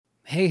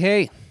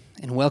Hey,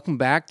 and welcome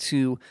back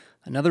to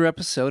another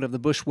episode of the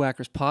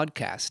Bushwhackers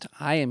Podcast.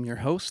 I am your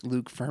host,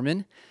 Luke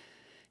Furman,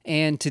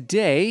 and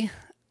today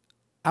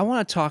I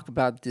want to talk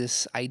about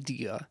this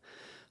idea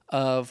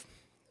of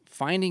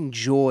finding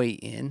joy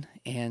in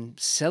and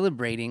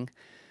celebrating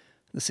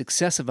the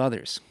success of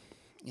others.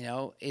 You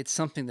know, it's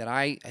something that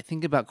I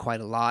think about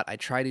quite a lot. I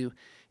try to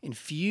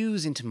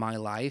infuse into my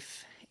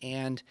life,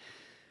 and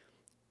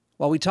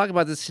while we talk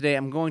about this today,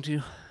 I'm going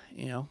to,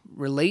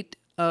 relate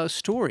a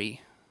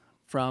story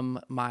from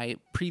my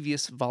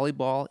previous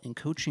volleyball and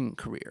coaching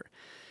career.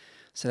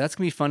 So that's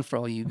going to be fun for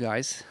all you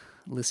guys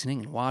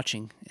listening and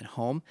watching at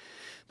home.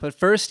 But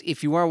first,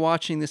 if you are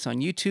watching this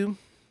on YouTube,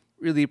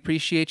 really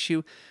appreciate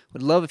you.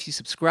 Would love if you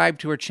subscribe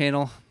to our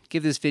channel,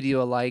 give this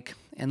video a like,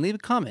 and leave a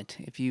comment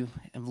if you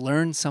have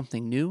learned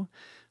something new,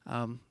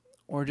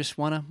 or just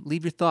want to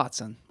leave your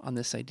thoughts on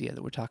this idea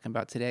that we're talking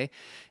about today.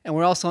 And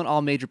we're also on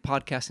all major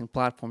podcasting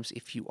platforms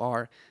if you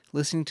are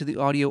listening to the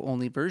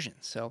audio-only version.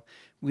 So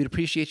we'd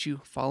appreciate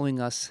you following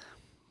us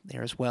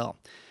there as well.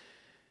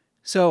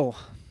 So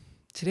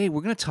today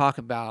we're going to talk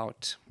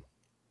about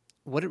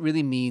what it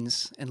really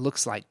means and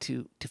looks like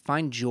to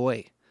find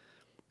joy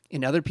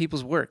in other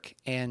people's work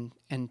and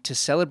to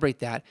celebrate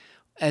that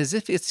as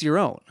if it's your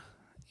own.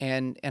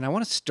 And I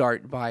want to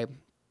start by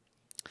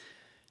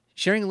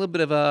sharing a little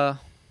bit of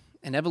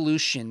an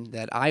evolution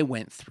that I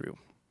went through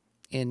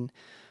in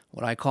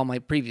what I call my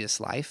previous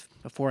life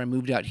before I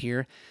moved out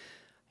here.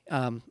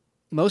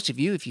 Most of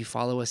you, if you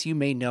follow us, you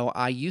may know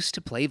I used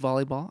to play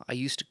volleyball. I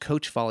used to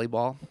coach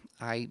volleyball.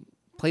 I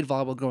played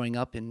volleyball growing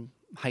up in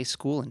high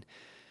school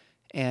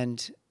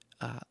and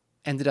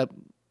ended up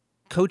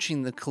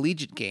coaching the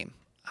collegiate game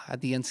at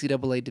the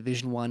NCAA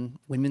Division I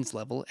women's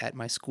level at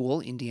my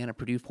school, Indiana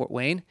Purdue Fort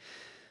Wayne.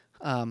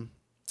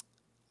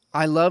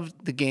 I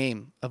loved the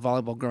game of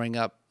volleyball growing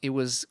up. It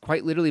was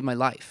quite literally my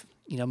life,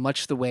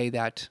 much the way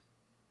that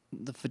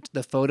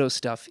the photo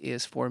stuff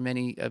is for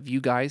many of you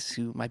guys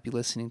who might be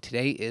listening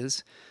today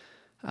is.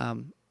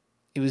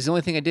 It was the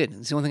only thing I did. It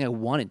was the only thing I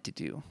wanted to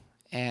do.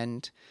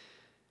 And,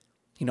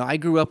 I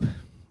grew up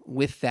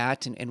with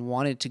that and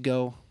wanted to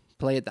go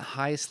play at the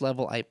highest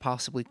level I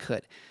possibly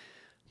could.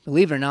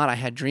 Believe it or not, I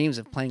had dreams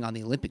of playing on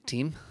the Olympic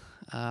team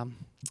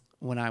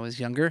when I was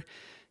younger.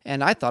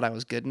 And I thought I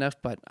was good enough,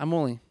 but I'm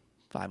only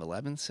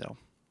 5'11", so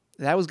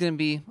that was going to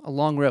be a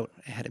long road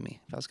ahead of me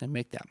if I was going to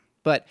make that.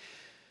 But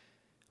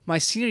my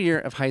senior year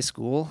of high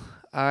school,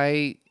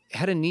 I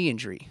had a knee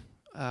injury,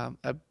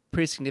 a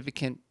pretty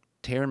significant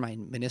tear in my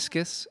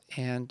meniscus,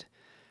 and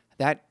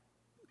that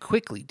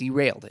quickly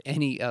derailed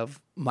any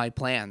of my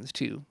plans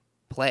to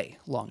play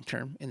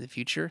long-term in the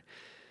future.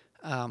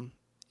 And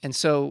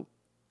so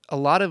a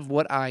lot of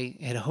what I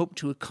had hoped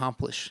to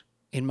accomplish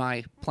in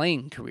my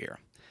playing career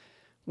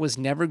was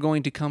never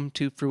going to come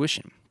to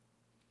fruition.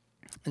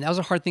 And that was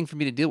a hard thing for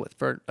me to deal with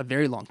for a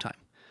very long time.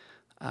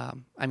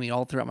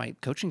 All throughout my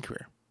coaching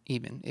career,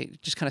 even.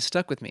 It just kind of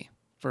stuck with me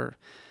for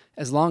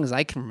as long as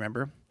I can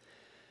remember.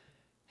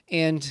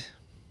 And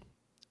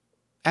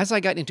as I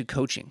got into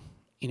coaching,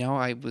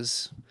 I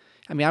was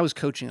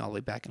coaching all the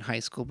way back in high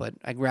school, but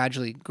I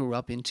gradually grew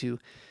up into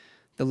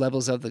the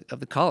levels of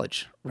the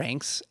college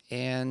ranks.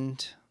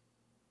 And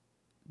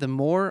the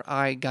more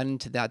I got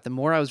into that, the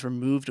more I was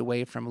removed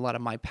away from a lot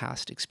of my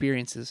past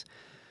experiences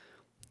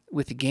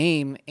with the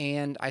game,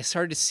 and I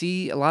started to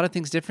see a lot of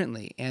things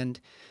differently. And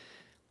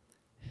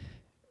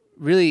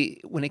really,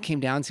 when it came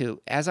down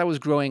to, as I was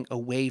growing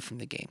away from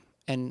the game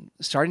and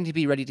starting to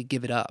be ready to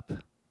give it up,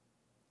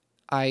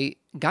 I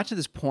got to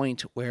this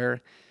point where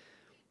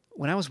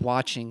when I was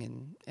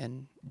watching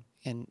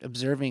and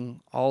observing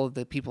all of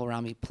the people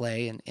around me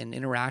play and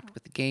interact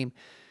with the game,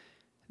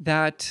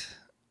 that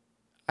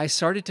I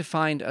started to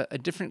find a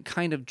different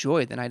kind of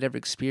joy than I'd ever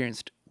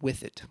experienced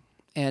with it.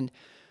 And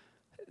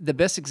the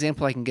best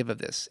example I can give of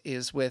this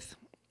is with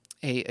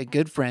a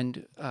good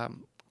friend,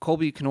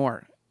 Colby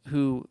Knorr,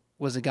 who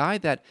was a guy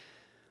that,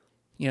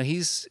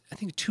 he's, I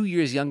think, 2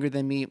 years younger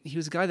than me. He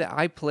was a guy that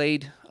I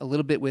played a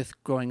little bit with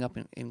growing up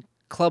in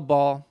club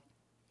ball.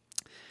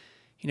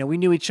 We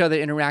knew each other,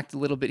 interacted a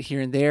little bit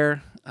here and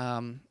there.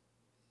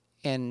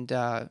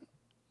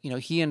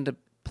 He ended up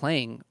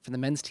playing for the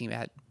men's team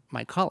at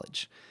my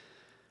college.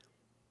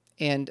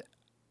 And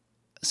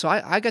so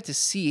I got to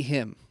see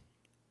him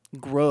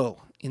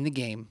grow in the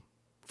game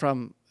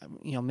from,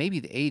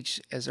 maybe the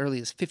age as early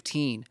as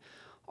 15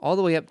 all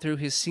the way up through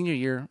his senior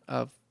year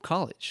of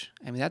college.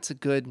 That's a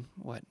good,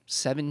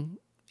 7-8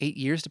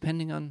 years,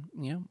 depending on,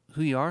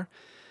 who you are.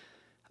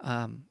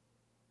 And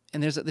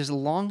there's a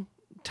long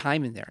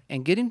time in there.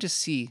 And getting to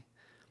see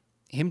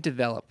him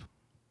develop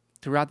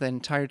throughout that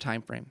entire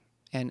time frame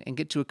and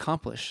get to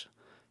accomplish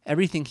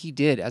everything he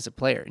did as a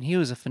player, and he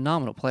was a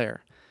phenomenal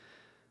player,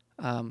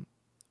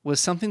 was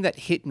something that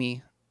hit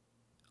me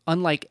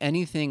unlike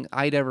anything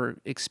I'd ever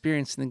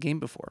experienced in the game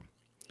before.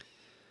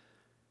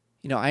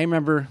 I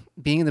remember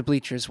being in the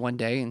bleachers one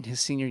day in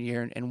his senior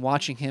year and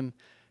watching him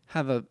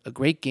have a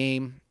great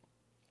game.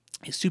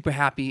 He's super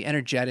happy,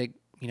 energetic,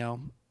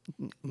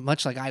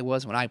 much like I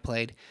was when I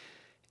played.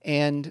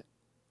 And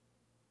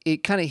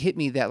it kind of hit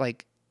me that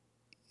like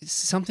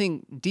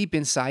something deep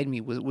inside me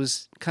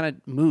was kind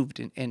of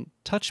moved and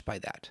touched by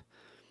that.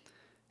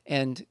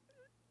 And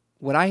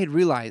what I had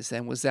realized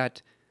then was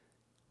that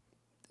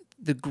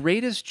the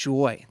greatest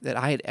joy that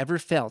I had ever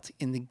felt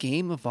in the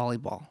game of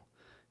volleyball,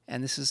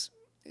 and this is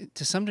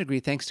to some degree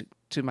thanks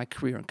to my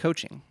career in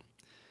coaching,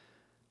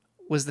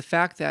 was the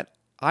fact that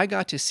I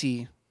got to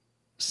see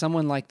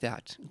someone like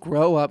that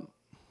grow up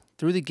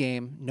through the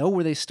game, know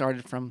where they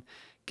started from,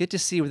 get to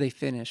see where they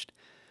finished,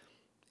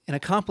 and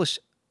accomplish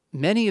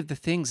many of the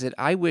things that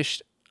I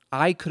wished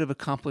I could have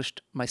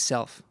accomplished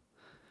myself.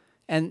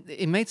 And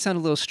it might sound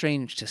a little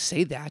strange to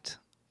say that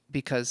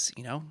because,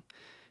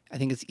 I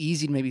think it's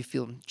easy to maybe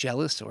feel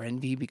jealous or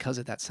envy because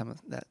of some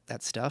of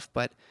that stuff.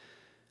 But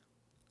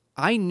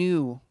I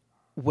knew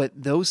what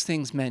those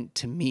things meant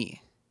to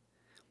me.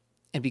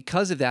 And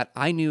because of that,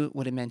 I knew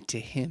what it meant to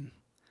him.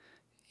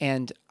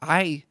 And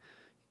I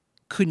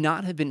could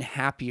not have been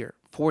happier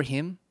for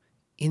him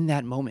in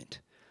that moment.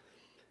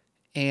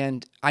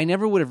 And I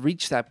never would have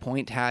reached that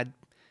point had,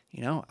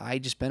 I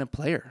just been a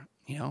player,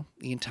 the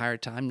entire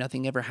time.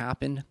 Nothing ever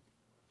happened.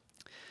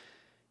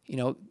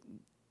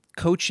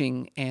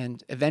 Coaching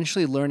and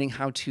eventually learning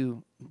how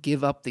to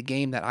give up the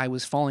game that I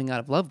was falling out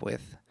of love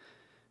with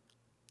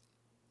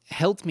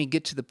helped me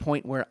get to the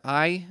point where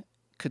I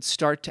could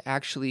start to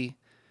actually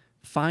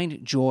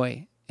find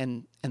joy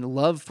and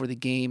love for the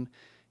game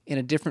in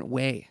a different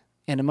way,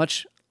 and a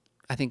much,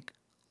 I think,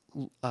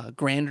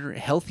 grander,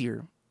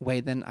 healthier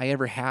way than I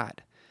ever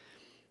had.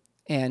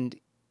 And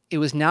it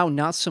was now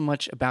not so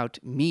much about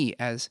me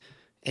as,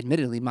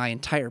 admittedly, my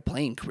entire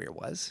playing career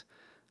was.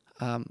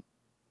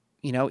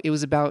 It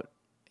was about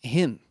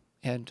him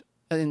and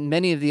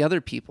many of the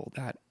other people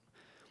that,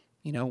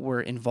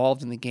 were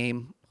involved in the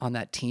game on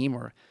that team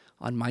or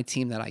on my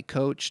team that I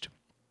coached.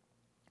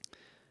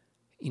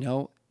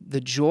 The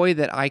joy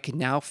that I could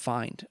now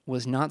find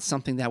was not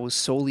something that was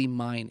solely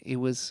mine. It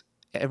was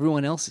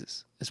everyone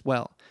else's as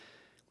well.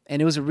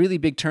 And it was a really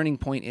big turning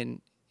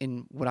point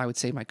in what I would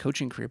say my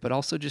coaching career, but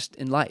also just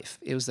in life.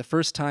 It was the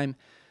first time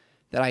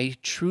that I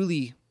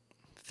truly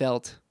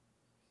felt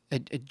a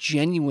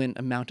genuine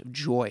amount of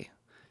joy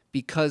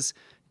because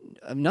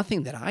of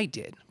nothing that I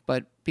did,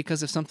 but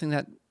because of something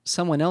that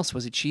someone else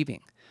was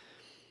achieving.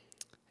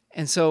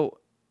 And so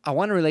I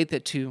want to relate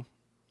that to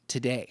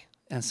today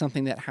and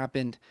something that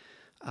happened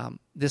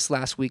this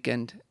last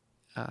weekend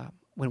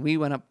when we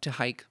went up to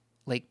hike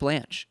Lake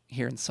Blanche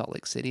here in Salt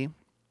Lake City.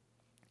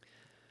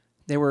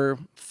 There were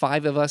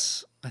 5 of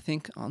us, I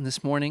think, on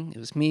this morning. It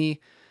was me,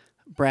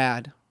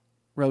 Brad,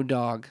 Road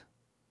Dog,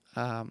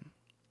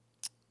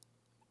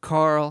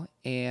 Carl,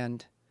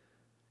 and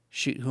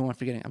who am I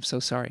forgetting? I'm so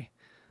sorry.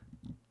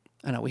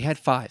 I know, we had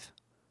 5.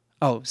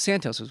 Oh,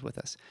 Santos was with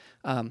us.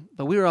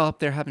 But we were all up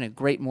there having a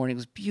great morning. It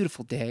was a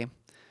beautiful day.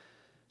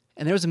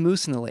 And there was a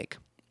moose in the lake.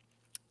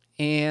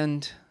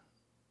 And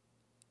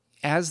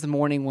as the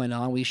morning went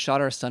on, we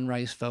shot our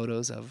sunrise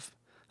photos of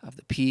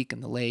the peak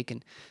and the lake.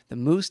 And the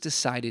moose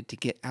decided to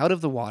get out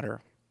of the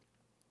water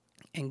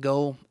and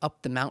go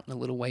up the mountain a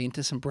little way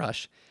into some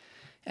brush.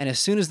 And as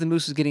soon as the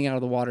moose was getting out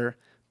of the water,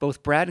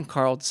 both Brad and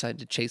Carl decided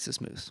to chase this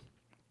moose.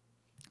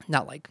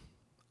 Not like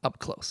up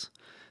close.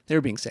 They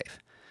were being safe.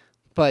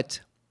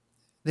 But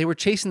they were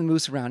chasing the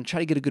moose around,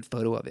 trying to get a good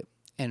photo of it.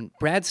 And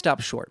Brad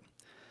stopped short.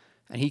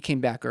 And he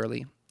came back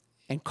early.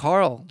 And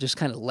Carl just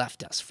kind of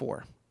left us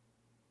for,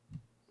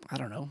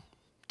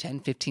 10,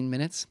 15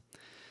 minutes.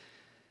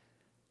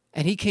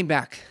 And he came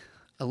back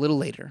a little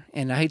later.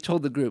 And I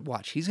told the group,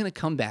 watch, he's going to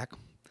come back.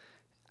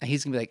 And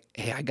he's going to be like,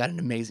 hey, I got an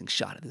amazing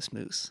shot of this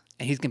moose.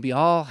 And he's going to be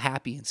all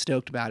happy and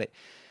stoked about it.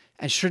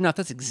 And sure enough,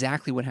 that's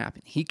exactly what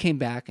happened. He came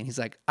back and he's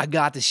like, I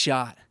got the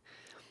shot.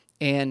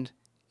 And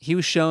he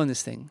was showing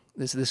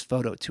this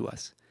photo to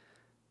us.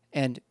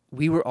 And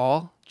we were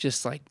all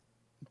just like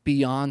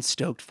beyond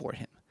stoked for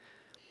him.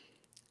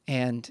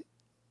 And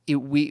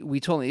we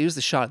told him it was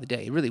the shot of the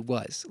day. It really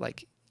was.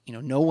 Like,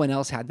 no one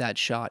else had that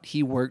shot.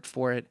 He worked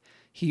for it.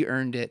 He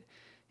earned it.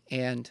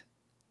 And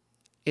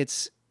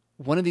it's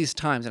one of these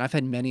times, and I've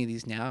had many of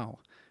these now,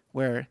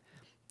 where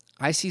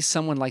I see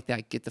someone like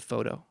that get the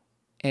photo.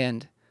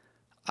 And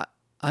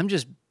I'm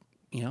just,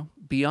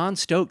 beyond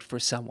stoked for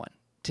someone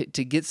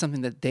to get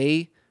something that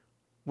they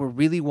were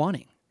really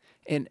wanting.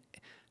 And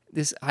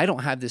I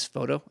don't have this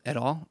photo at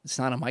all. It's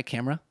not on my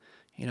camera,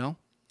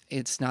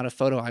 It's not a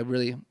photo I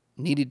really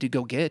needed to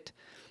go get.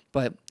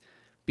 But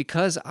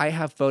because I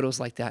have photos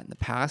like that in the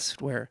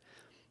past where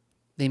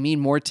they mean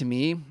more to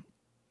me,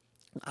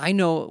 I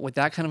know what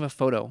that kind of a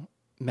photo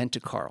meant to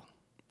Carl.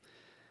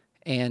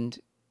 And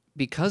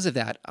because of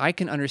that, I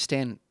can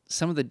understand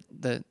some of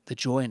the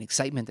joy and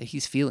excitement that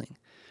he's feeling.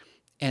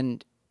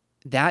 And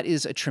that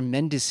is a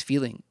tremendous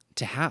feeling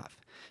to have,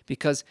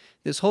 because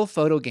this whole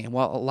photo game,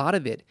 while a lot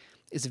of it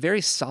is a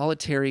very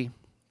solitary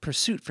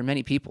pursuit for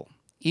many people,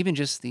 even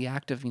just the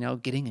act of,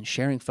 getting and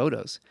sharing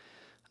photos,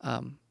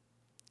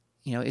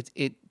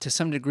 it to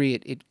some degree,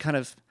 it kind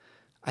of,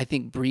 I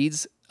think,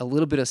 breeds a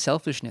little bit of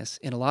selfishness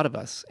in a lot of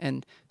us.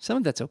 And some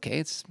of that's okay.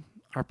 It's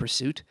our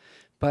pursuit.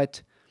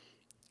 But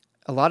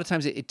a lot of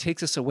times it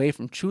takes us away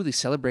from truly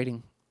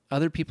celebrating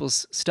other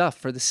people's stuff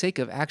for the sake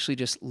of actually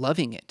just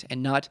loving it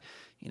and not,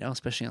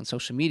 especially on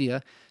social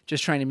media,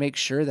 just trying to make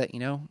sure that,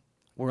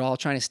 we're all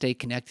trying to stay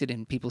connected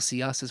and people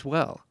see us as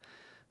well.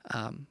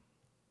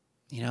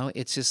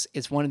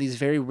 It's one of these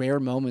very rare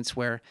moments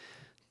where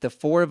the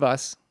four of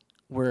us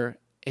were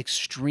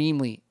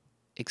extremely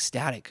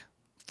ecstatic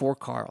for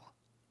Carl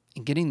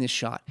in getting this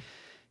shot.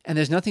 And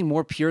there's nothing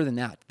more pure than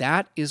that.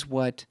 That is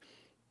what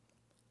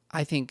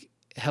I think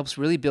helps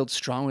really build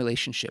strong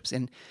relationships.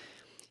 And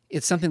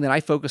it's something that I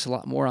focus a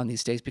lot more on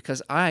these days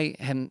because I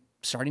am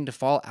starting to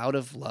fall out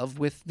of love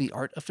with the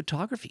art of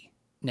photography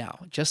now,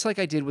 just like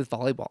I did with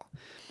volleyball.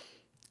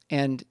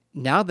 And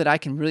now that I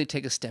can really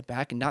take a step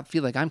back and not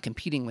feel like I'm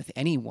competing with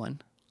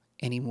anyone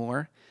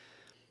anymore,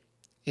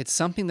 it's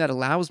something that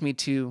allows me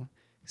to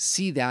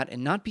see that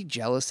and not be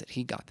jealous that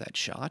he got that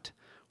shot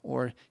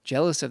or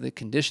jealous of the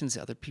conditions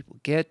that other people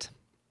get.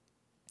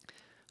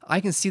 I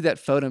can see that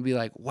photo and be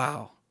like,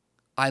 wow,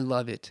 I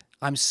love it.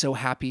 I'm so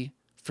happy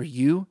for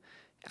you.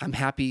 I'm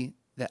happy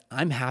that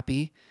I'm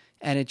happy.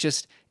 And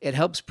it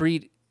helps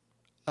breed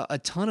a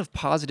ton of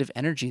positive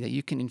energy that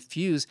you can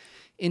infuse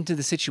into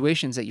the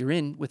situations that you're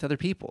in with other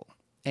people.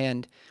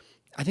 And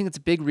I think it's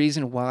a big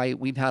reason why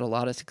we've had a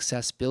lot of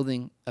success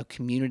building a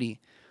community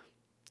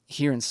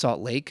here in Salt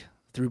Lake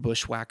through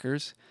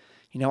Bushwhackers.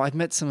 I've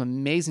met some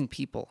amazing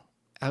people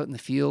out in the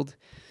field,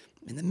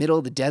 in the middle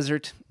of the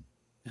desert,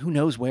 who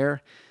knows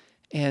where,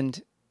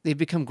 and they've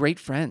become great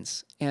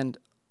friends. And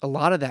a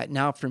lot of that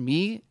now for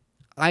me,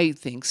 I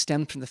think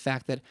stems from the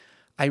fact that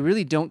I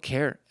really don't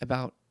care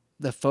about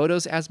the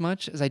photos as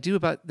much as I do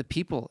about the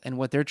people and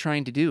what they're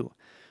trying to do.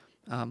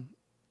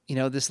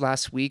 This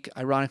last week,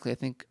 ironically, I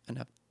think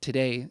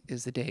today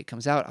is the day it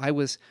comes out, I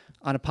was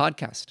on a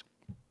podcast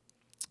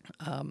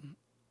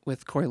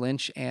with Corey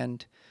Lynch,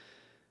 and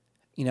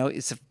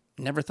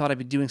never thought I'd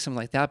be doing something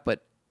like that,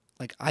 but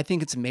I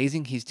think it's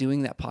amazing he's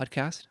doing that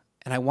podcast,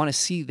 and I want to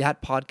see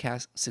that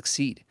podcast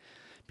succeed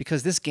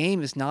because this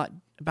game is not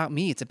about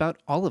me, it's about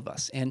all of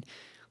us. And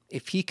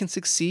if he can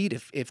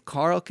succeed, if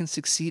Carl can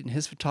succeed in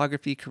his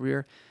photography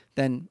career,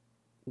 then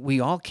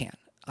we all can.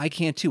 I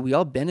can too. We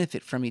all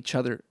benefit from each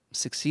other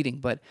succeeding,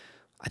 but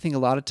I think a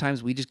lot of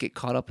times we just get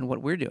caught up in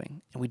what we're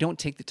doing, and we don't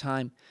take the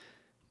time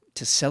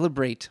to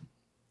celebrate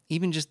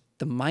even just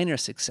the minor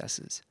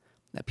successes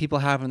that people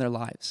have in their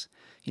lives.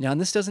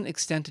 And this doesn't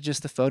extend to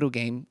just the photo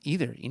game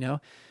either.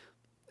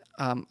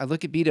 I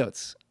look at Beat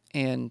Oates,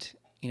 and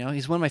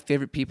he's one of my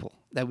favorite people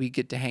that we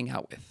get to hang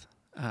out with.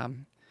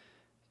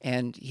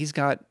 And he's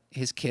got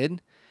his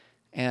kid,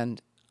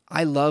 and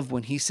I love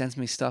when he sends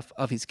me stuff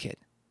of his kid.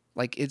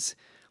 It's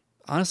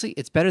honestly,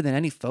 it's better than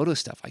any photo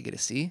stuff I get to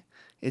see.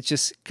 It's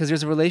just because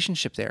there's a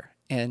relationship there,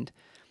 and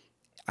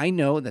I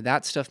know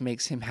that stuff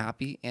makes him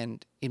happy,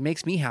 and it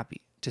makes me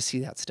happy to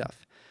see that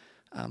stuff.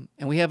 And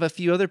we have a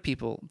few other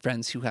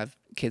friends who have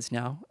kids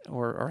now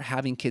or are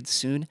having kids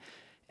soon.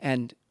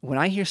 And when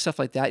I hear stuff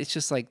like that, it's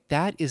just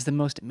that is the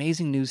most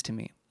amazing news to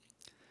me.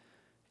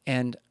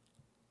 And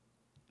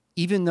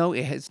even though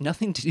it has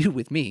nothing to do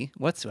with me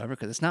whatsoever,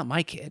 because it's not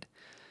my kid,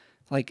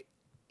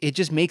 it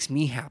just makes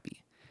me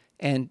happy.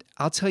 And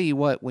I'll tell you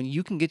what, when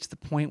you can get to the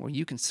point where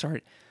you can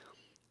start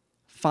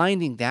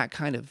finding that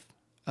kind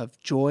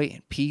of joy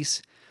and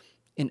peace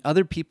in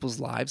other people's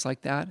lives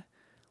like that,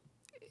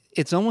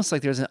 it's almost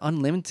like there's an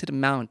unlimited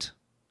amount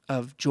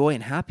of joy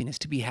and happiness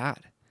to be had.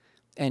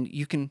 And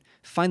you can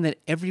find that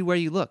everywhere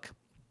you look.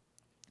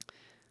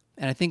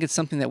 And I think it's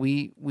something that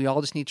we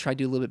all just need to try to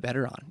do a little bit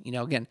better on.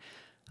 Again,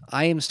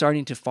 I am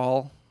starting to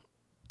fall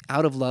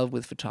out of love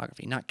with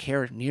photography, not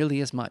care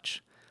nearly as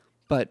much.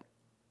 But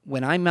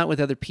when I'm out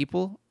with other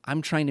people,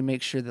 I'm trying to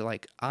make sure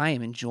that I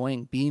am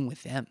enjoying being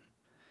with them.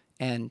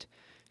 And,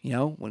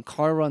 when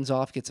Carl runs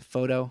off, gets a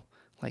photo,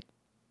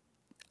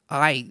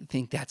 I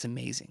think that's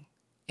amazing.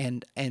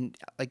 And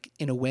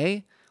in a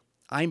way,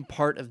 I'm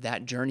part of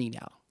that journey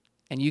now.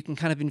 And you can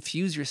kind of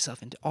infuse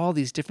yourself into all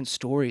these different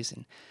stories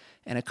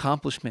and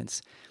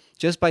accomplishments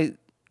just by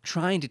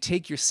trying to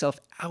take yourself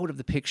out of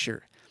the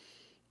picture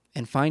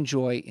and find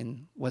joy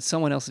in what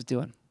someone else is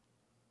doing.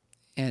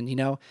 And,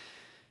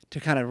 to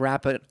kind of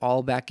wrap it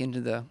all back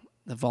into the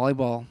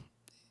volleyball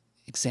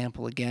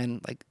example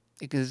again,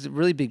 there's a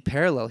really big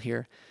parallel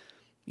here.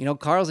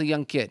 Carl's a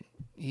young kid.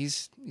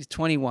 He's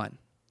 21,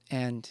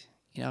 and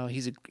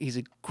he's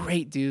a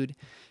great dude.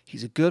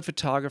 He's a good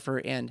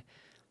photographer, and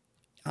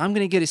I'm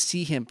going to get to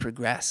see him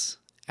progress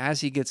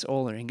as he gets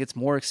older and gets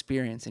more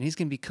experience, and he's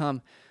going to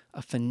become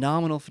a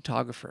phenomenal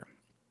photographer.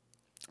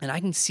 And I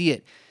can see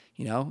it,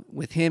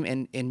 with him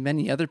and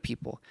many other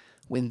people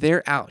when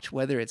they're out,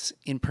 whether it's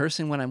in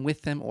person when I'm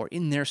with them or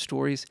in their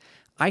stories.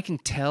 I can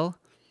tell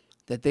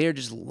that they are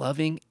just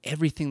loving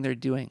everything they're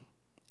doing,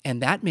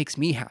 and that makes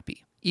me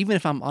happy. Even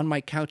if I'm on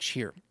my couch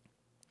here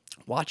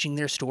watching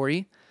their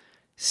story,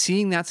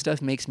 seeing that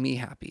stuff makes me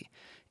happy.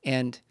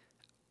 And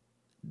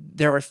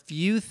there are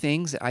few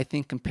things that I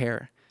think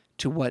compare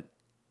to what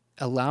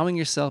allowing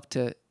yourself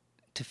to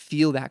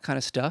feel that kind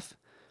of stuff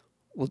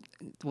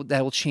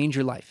that will change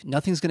your life.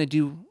 Nothing's going to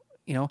do,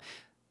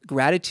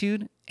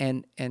 gratitude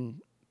and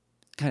kind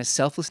of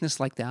selflessness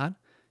like that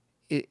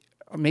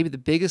are maybe the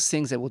biggest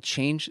things that will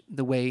change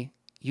the way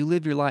you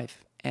live your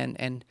life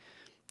and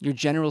your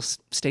general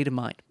state of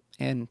mind.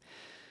 And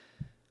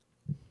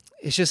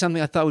it's just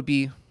something I thought would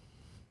be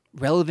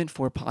relevant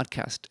for a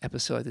podcast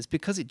episode like this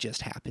because it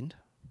just happened.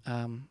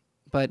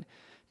 But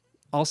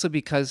also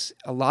because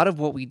a lot of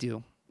what we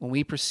do when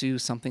we pursue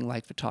something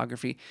like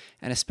photography,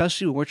 and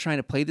especially when we're trying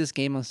to play this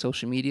game on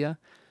social media,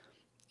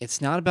 it's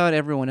not about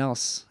everyone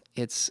else.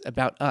 It's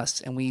about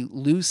us, and we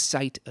lose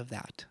sight of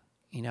that.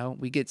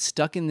 We get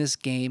stuck in this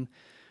game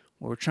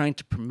where we're trying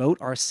to promote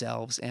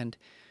ourselves, and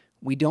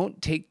we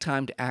don't take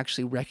time to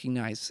actually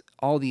recognize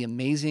all the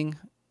amazing,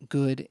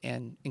 good,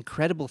 and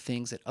incredible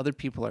things that other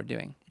people are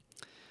doing.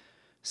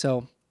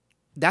 So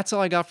that's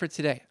all I got for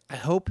today. I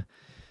hope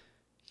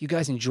you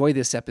guys enjoy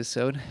this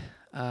episode.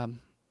 I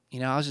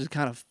was just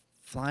kind of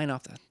flying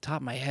off the top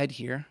of my head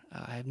here.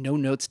 I have no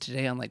notes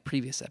today, unlike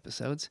previous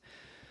episodes.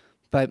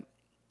 But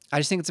I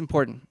just think it's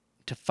important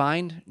to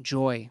find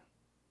joy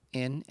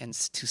in and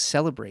to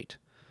celebrate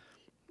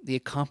the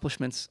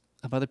accomplishments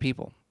of other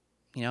people.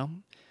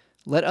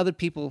 Let other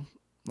people,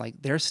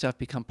 like their stuff,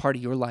 become part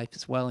of your life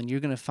as well. And you're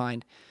going to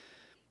find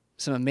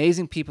some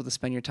amazing people to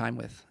spend your time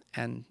with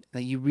and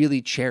that you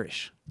really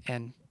cherish.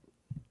 And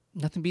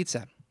nothing beats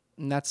that.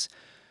 And that's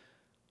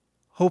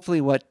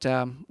hopefully what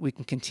we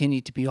can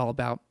continue to be all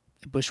about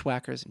at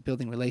Bushwhackers and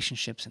building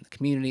relationships in the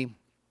community.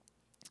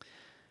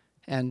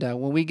 And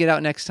when we get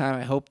out next time,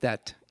 I hope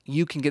that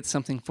you can get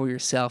something for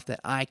yourself that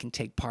I can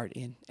take part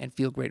in and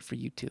feel great for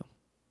you too.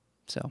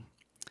 So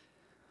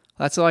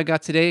that's all I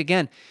got today.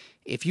 Again,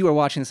 if you are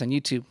watching this on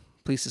YouTube,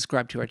 please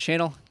subscribe to our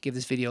channel, give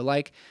this video a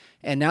like.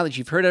 And now that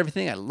you've heard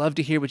everything, I'd love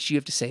to hear what you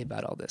have to say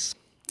about all this.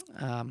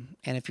 And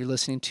if you're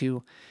listening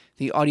to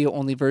the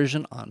audio-only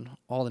version on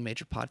all the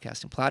major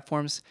podcasting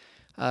platforms,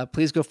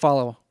 please go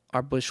follow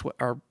our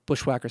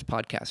Bushwhackers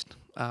podcast.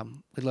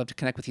 We'd love to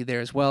connect with you there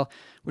as well.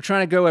 We're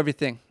trying to grow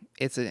everything.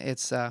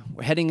 We're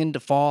heading into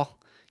fall.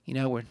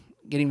 We're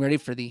getting ready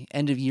for the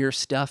end of year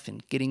stuff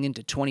and getting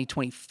into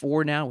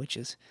 2024 now, which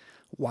is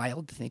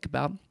wild to think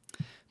about.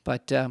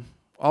 But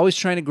always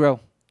trying to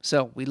grow.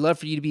 So we'd love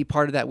for you to be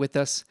part of that with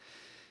us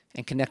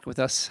and connect with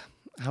us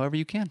however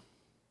you can.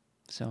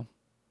 So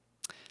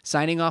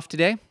signing off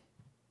today.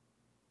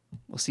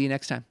 We'll see you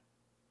next time.